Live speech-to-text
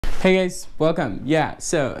Hey guys, welcome. Yeah,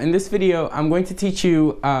 so in this video, I'm going to teach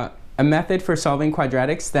you a method for solving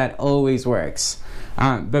quadratics that always works.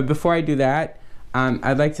 But before I do that,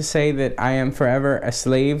 I'd like to say that I am forever a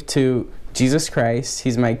slave to Jesus Christ.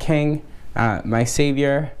 He's my King, my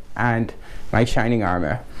Savior, and my shining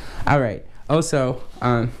armor. All right, also,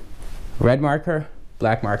 red marker,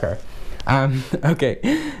 black marker.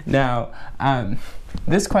 Okay, now,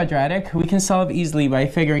 this quadratic we can solve easily by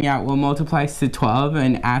figuring out what multiplies to 12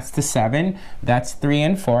 and adds to 7. That's 3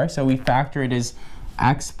 and 4. So we factor it as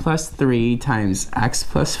x plus 3 times x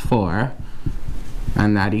plus 4,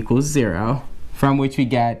 and that equals 0, from which we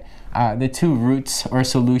get the two roots or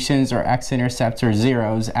solutions or x-intercepts or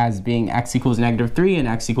zeros as being x equals -3 and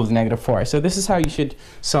x equals -4. So this is how you should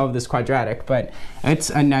solve this quadratic, but it's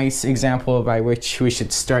a nice example by which we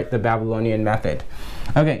should start the Babylonian method.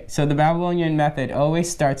 Okay, so the Babylonian method always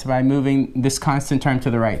starts by moving this constant term to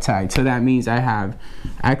the right side. So that means I have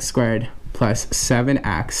x squared plus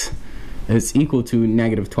 7x is equal to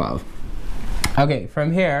 -12. Okay,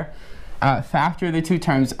 from here, factor the two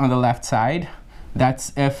terms on the left side.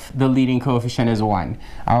 That's if the leading coefficient is 1.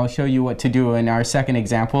 I'll show you what to do in our second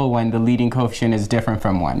example when the leading coefficient is different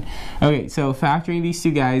from 1. Okay, so factoring these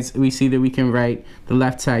two guys, we see that we can write the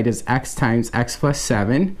left side as x times x plus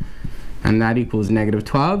 7, and that equals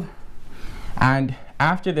 -12. And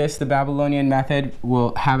after this, the Babylonian method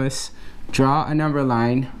will have us draw a number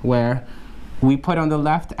line where we put on the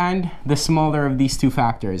left end the smaller of these two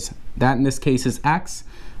factors. That in this case is x,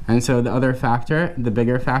 and so the other factor, the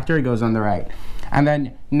bigger factor, goes on the right. And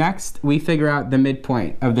then next, we figure out the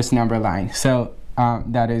midpoint of this number line. So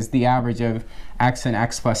that is the average of x and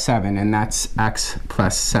x plus 7, and that's x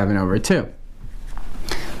plus 7 over 2.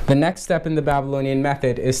 The next step in the Babylonian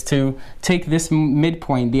method is to take this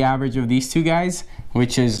midpoint, the average of these two guys,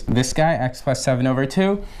 which is this guy, x plus 7 over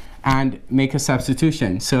 2, and make a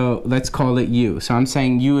substitution. So let's call it u. So I'm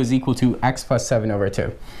saying u is equal to x plus 7 over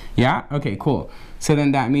 2. Yeah? Okay, cool. So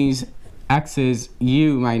then that means x is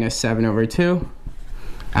u minus 7 over 2,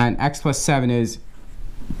 and x plus 7 is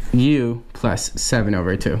u plus 7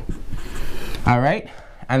 over 2. All right?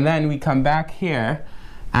 And then we come back here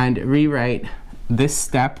and rewrite this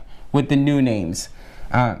step with the new names.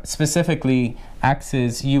 Specifically, x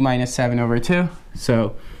is u minus 7 over 2,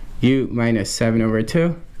 so u minus 7 over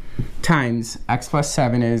 2, times x plus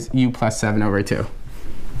 7 is u plus 7 over 2.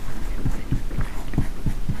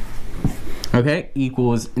 Okay,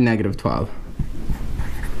 equals -12.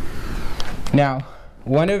 Now,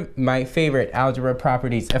 one of my favorite algebra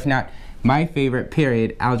properties, if not my favorite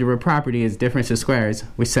period, algebra property is difference of squares,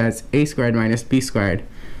 which says a squared minus b squared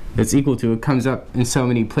is equal to, it comes up in so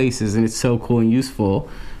many places and it's so cool and useful,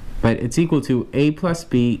 but it's equal to a plus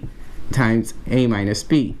b times a minus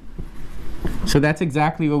b. So that's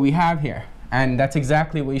exactly what we have here, and that's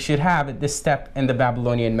exactly what you should have at this step in the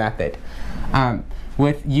Babylonian method.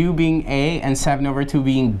 With u being a and 7 over 2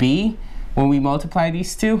 being b, when we multiply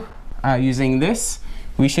these two using this,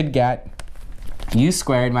 we should get u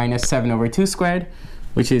squared minus 7 over 2 squared,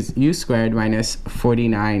 which is u squared minus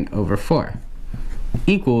 49 over 4,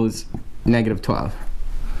 equals -12.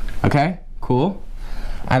 Okay, cool.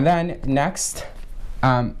 And then next,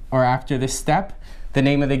 or after this step, the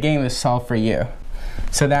name of the game is solve for u.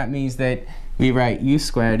 So that means that we write u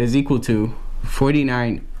squared is equal to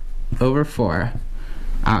 49 over 4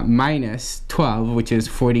 minus 12, which is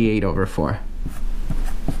 48 over 4.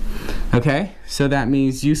 Okay, so that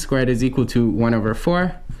means u squared is equal to 1 over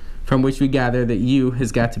 4, from which we gather that u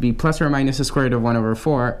has got to be plus or minus the square root of 1 over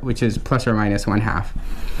 4, which is plus or minus 1/2.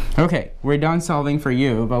 Okay, we're done solving for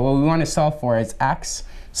u, but what we want to solve for is x,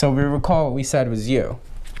 so we recall what we said was u.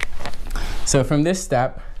 So from this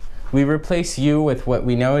step, we replace u with what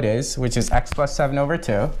we know it is, which is x plus 7 over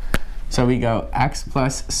 2. So we go x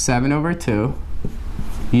plus 7 over 2,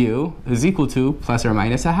 u is equal to plus or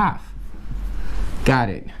minus 1/2. Got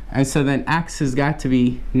it. And so then x has got to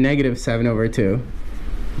be -7 over 2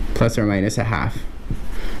 plus or minus 1/2.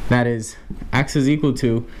 That is, x is equal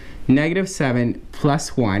to -7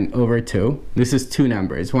 plus 1 over 2. This is two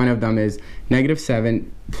numbers. One of them is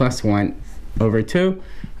 -7 plus 1 over 2,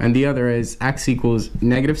 and the other is x equals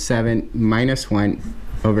 -7 minus 1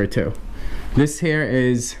 over 2. This here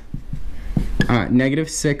is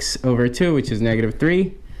 -6 over 2, which is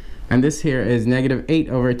 -3, and this here is -8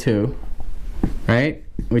 over 2, right,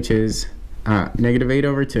 which is -8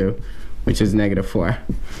 over 2, which is -4.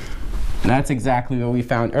 That's exactly what we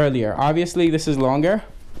found earlier. Obviously, this is longer,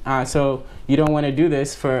 so you don't want to do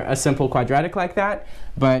this for a simple quadratic like that,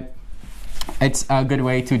 but it's a good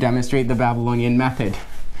way to demonstrate the Babylonian method.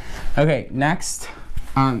 Okay, next,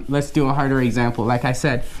 let's do a harder example. Like I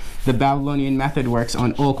said, the Babylonian method works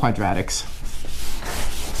on all quadratics.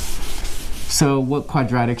 So what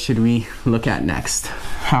quadratic should we look at next?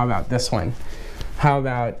 How about this one? How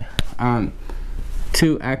about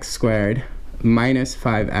 2x squared minus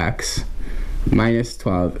 5x minus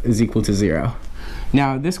 12 is equal to 0.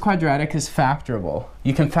 Now this quadratic is factorable.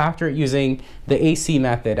 You can factor it using the AC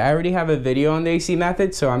method. I already have a video on the AC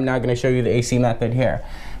method, so I'm not going to show you the AC method here.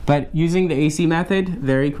 But using the AC method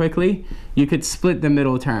very quickly, you could split the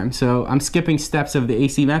middle term. So I'm skipping steps of the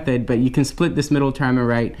AC method, but you can split this middle term and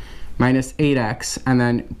write minus 8x and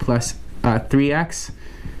then plus 3x.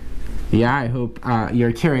 Yeah, I hope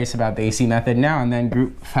you're curious about the AC method now. And then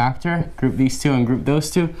group factor, group these two and group those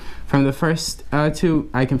two. From the first two,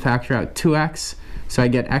 I can factor out 2x. So I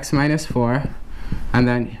get x minus 4. And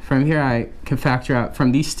then from here, I can factor out,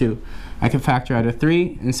 from these two, I can factor out a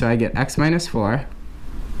 3. And so I get x minus 4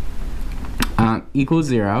 equals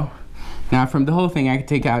 0. Now from the whole thing, I can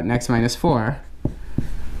take out an x minus 4.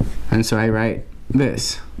 And so I write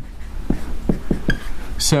this.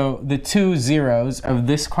 So the two zeros of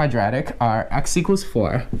this quadratic are x equals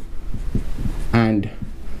 4 and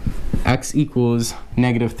x equals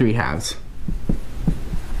negative 3/2.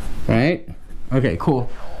 Right? Okay, cool.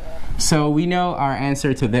 So we know our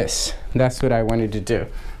answer to this. That's what I wanted to do.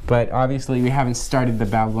 But obviously we haven't started the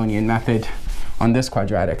Babylonian method on this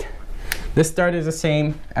quadratic. The start is the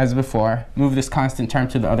same as before. Move this constant term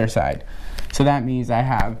to the other side. So that means I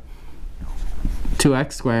have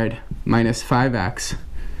 2x squared minus 5x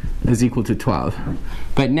is equal to 12.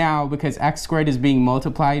 But now, because x squared is being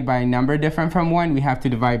multiplied by a number different from 1, we have to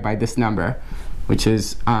divide by this number, which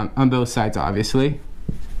is on both sides, obviously.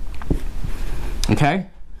 Okay?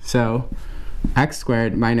 So x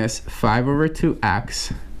squared minus 5 over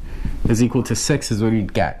 2x is equal to 6 is what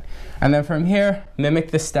we'd get. And then from here, mimic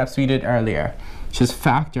the steps we did earlier. Just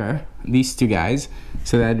factor these two guys.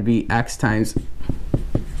 So that would be x times,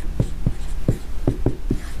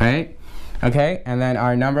 right? Okay, and then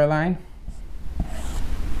our number line.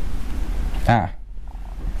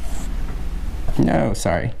 No,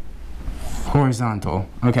 sorry. Horizontal.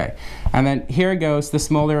 Okay, and then here goes the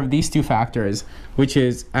smaller of these two factors, which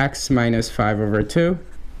is x minus 5 over 2.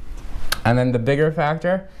 And then the bigger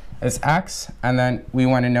factor is x, and then we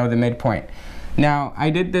want to know the midpoint. Now, I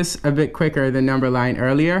did this a bit quicker than number line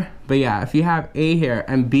earlier, but yeah, if you have a here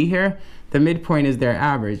and b here, the midpoint is their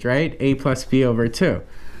average, right? A plus b over 2.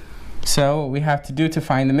 So what we have to do to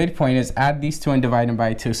find the midpoint is add these two and divide them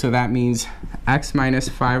by 2. So that means x minus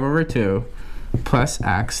 5 over 2 plus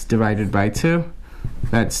x divided by 2.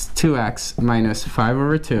 That's 2x minus 5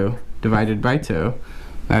 over 2 divided by 2.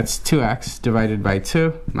 That's 2x divided by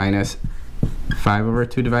 2 minus 5 over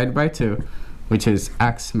 2 divided by 2, which is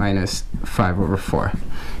x minus 5 over 4.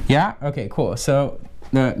 Yeah? Okay, cool. So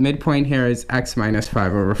the midpoint here is x minus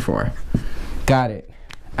 5 over 4. Got it.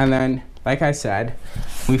 And then, like I said,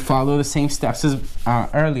 we follow the same steps as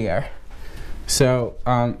earlier. So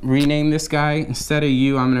rename this guy. Instead of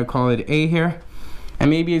u, I'm going to call it a here. And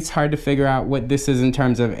maybe it's hard to figure out what this is in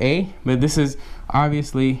terms of a, but this is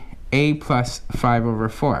obviously a plus 5 over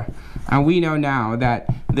 4. And we know now that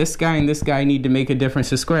this guy and this guy need to make a difference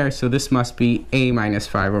to square, so this must be a minus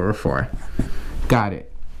 5 over 4. Got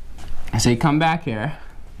it. So you come back here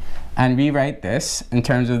and rewrite this in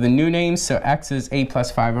terms of the new names. So x is a plus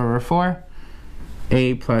 5 over 4,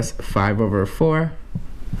 a plus 5 over 4.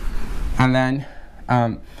 And then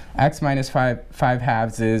x minus 5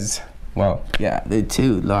 halves is, well, yeah, the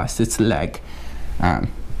 2 lost its leg.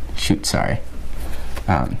 Shoot, sorry.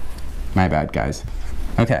 My bad, guys.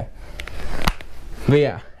 Okay. But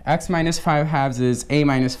yeah, x minus 5 halves is a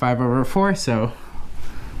minus 5 over 4, so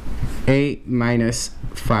a minus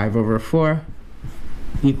 5 over 4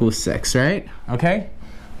 equals 6, right? Okay?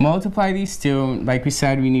 Multiply these two. Like we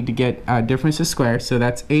said, we need to get difference to square, so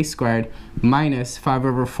that's a squared minus 5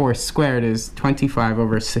 over 4 squared is 25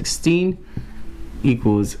 over 16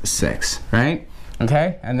 equals 6, right?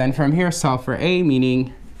 Okay? And then from here, solve for a,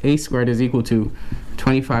 meaning a squared is equal to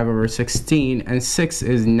 25 over 16, and 6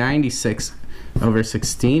 is 96 over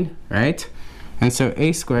 16, right? And so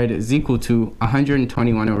a squared is equal to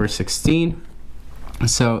 121 over 16.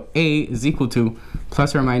 So a is equal to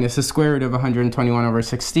plus or minus the square root of 121 over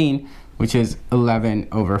 16, which is 11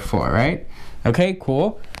 over 4, right? Okay,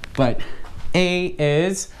 cool. But a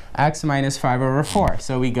is x minus 5 over 4.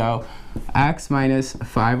 So we go x minus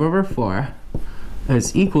 5 over 4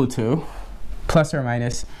 is equal to plus or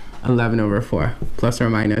minus 11 over 4. Plus or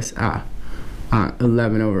minus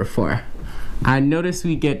 11 over 4. And notice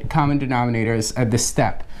we get common denominators at this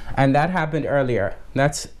step. And that happened earlier.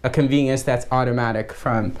 That's a convenience that's automatic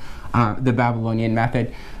from the Babylonian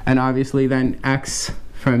method. And obviously then x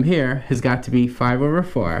from here has got to be 5 over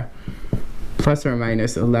 4 plus or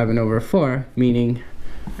minus 11 over 4, meaning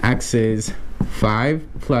x is 5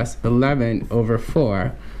 plus 11 over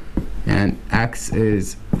 4, and x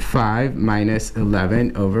is 5 minus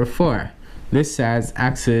 11 over 4. This says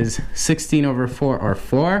x is 16 over 4, or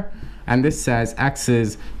 4, and this says x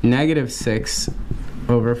is negative 6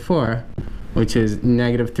 over 4, which is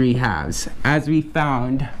negative 3/2, as we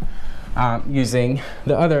found using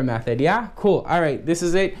the other method. Yeah, cool. All right, this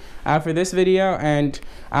is it for this video, and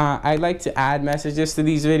I like to add messages to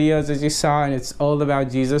these videos, as you saw, and it's all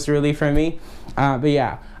about Jesus really for me. But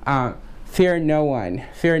yeah, fear no one,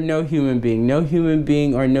 fear no human being. No human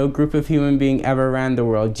being or no group of human being ever ran the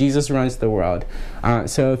world. Jesus runs the world.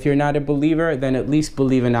 So if you're not a believer, then at least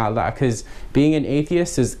believe in Allah, because being an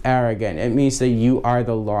atheist is arrogant. It means that you are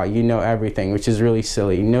the law. You know everything, which is really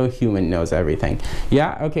silly. No human knows everything.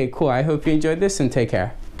 Yeah, okay, cool. I hope you enjoyed this, and take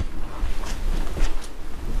care.